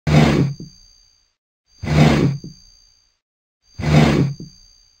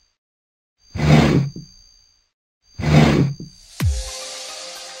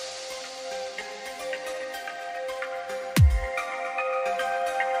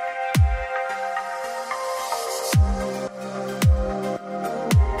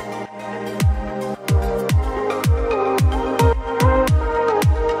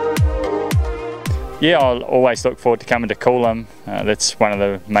Yeah, I'll always look forward to coming to Coolum. That's one of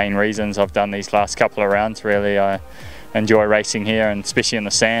the main reasons I've done these last couple of rounds. Really, I enjoy racing here, and especially in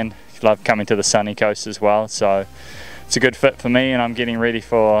the sand. Love coming to the sunny coast as well. So it's a good fit for me, and I'm getting ready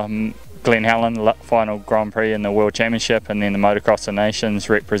for Glen Helen final Grand Prix in the World Championship, and then the Motocross of Nations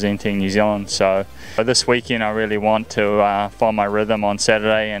representing New Zealand. So this weekend I really want to find my rhythm on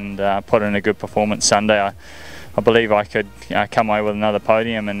Saturday and put in a good performance Sunday. I believe I could come away with another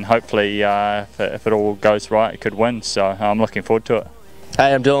podium, and hopefully if it all goes right, I could win. So I'm looking forward to it.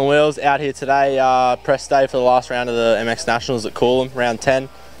 Hey, I'm Dylan Wheels, out here today, press day for the last round of the MX Nationals at Coolum, round 10.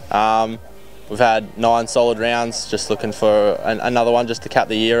 We've had 9 solid rounds, just looking for another one just to cap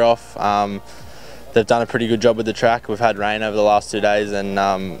the year off. They've done a pretty good job with the track. We've had rain over the last 2 days, and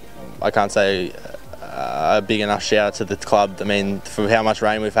I can't say a big enough shout out to the club. I mean, for how much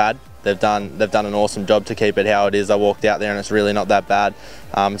rain we've had, they've done an awesome job to keep it how it is. I walked out there and it's really not that bad.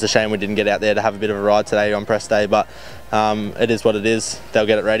 It's a shame we didn't get out there to have a bit of a ride today on press day, but it is what it is. They'll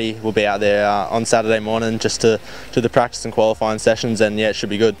get it ready. We'll be out there on Saturday morning just to do the practice and qualifying sessions, and yeah, it should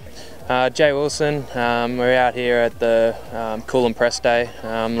be good. Jay Wilson, we're out here at the Coolum press day.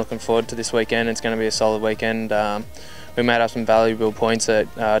 I'm looking forward to this weekend. It's going to be a solid weekend. We made up some valuable points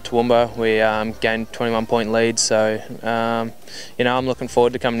at Toowoomba. We gained 21-point lead, so you know, I'm looking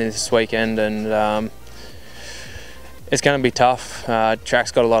forward to coming in this weekend, and it's going to be tough.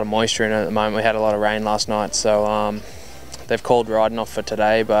 Track's got a lot of moisture in it at the moment. We had a lot of rain last night, so they've called riding off for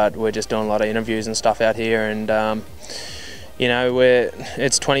today, but we're just doing a lot of interviews and stuff out here, and you know,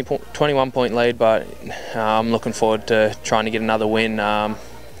 it's 21-point lead, but I'm looking forward to trying to get another win.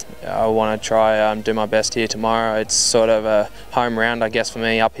 I want to try do my best here tomorrow. It's sort of a home round, I guess, for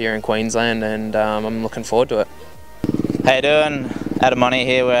me up here in Queensland, and I'm looking forward to it. How you doing? Adam Money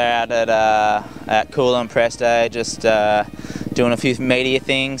here. We're out at Coolum press day, just doing a few media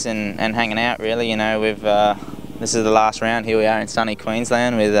things and hanging out. Really, you know, this is the last round. Here we are in sunny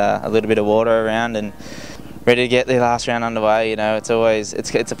Queensland with a little bit of water around and ready to get the last round underway. You know, it's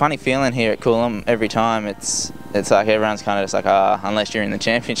a funny feeling here at Coolum every time. It's like everyone's kind of just like, unless you're in the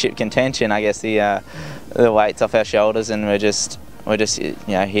championship contention, I guess the weight's off our shoulders, and we're just you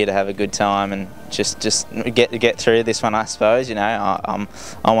know, here to have a good time and just get through this one, I suppose. You know,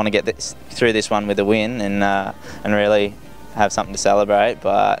 I want to get through this one with a win and really have something to celebrate.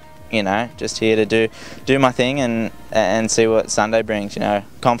 But you know, just here to do my thing and see what Sunday brings. You know,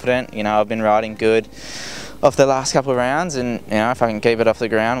 confident. You know, I've been riding good off the last couple of rounds, and you know, if I can keep it off the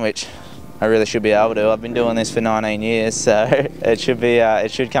ground, which I really should be able to. I've been doing this for 19 years, so it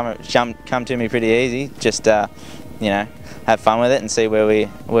should come to me pretty easy. Just you know, have fun with it and see where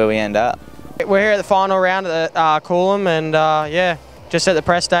we end up. We're here at the final round at Coolum, and yeah, just at the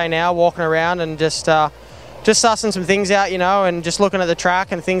press day now, walking around and just sussing some things out, you know, and just looking at the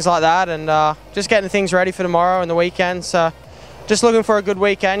track and things like that, and just getting things ready for tomorrow and the weekend. So just looking for a good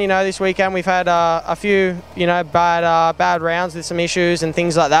weekend. You know, this weekend we've had a few, you know, bad rounds with some issues and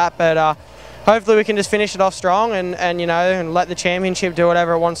things like that, but hopefully we can just finish it off strong and you know, and let the championship do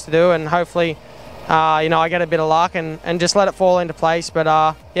whatever it wants to do, and hopefully you know, I get a bit of luck and just let it fall into place. But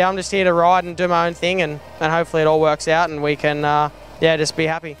yeah, I'm just here to ride and do my own thing, and hopefully it all works out and we can yeah, just be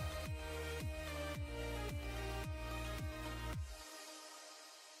happy.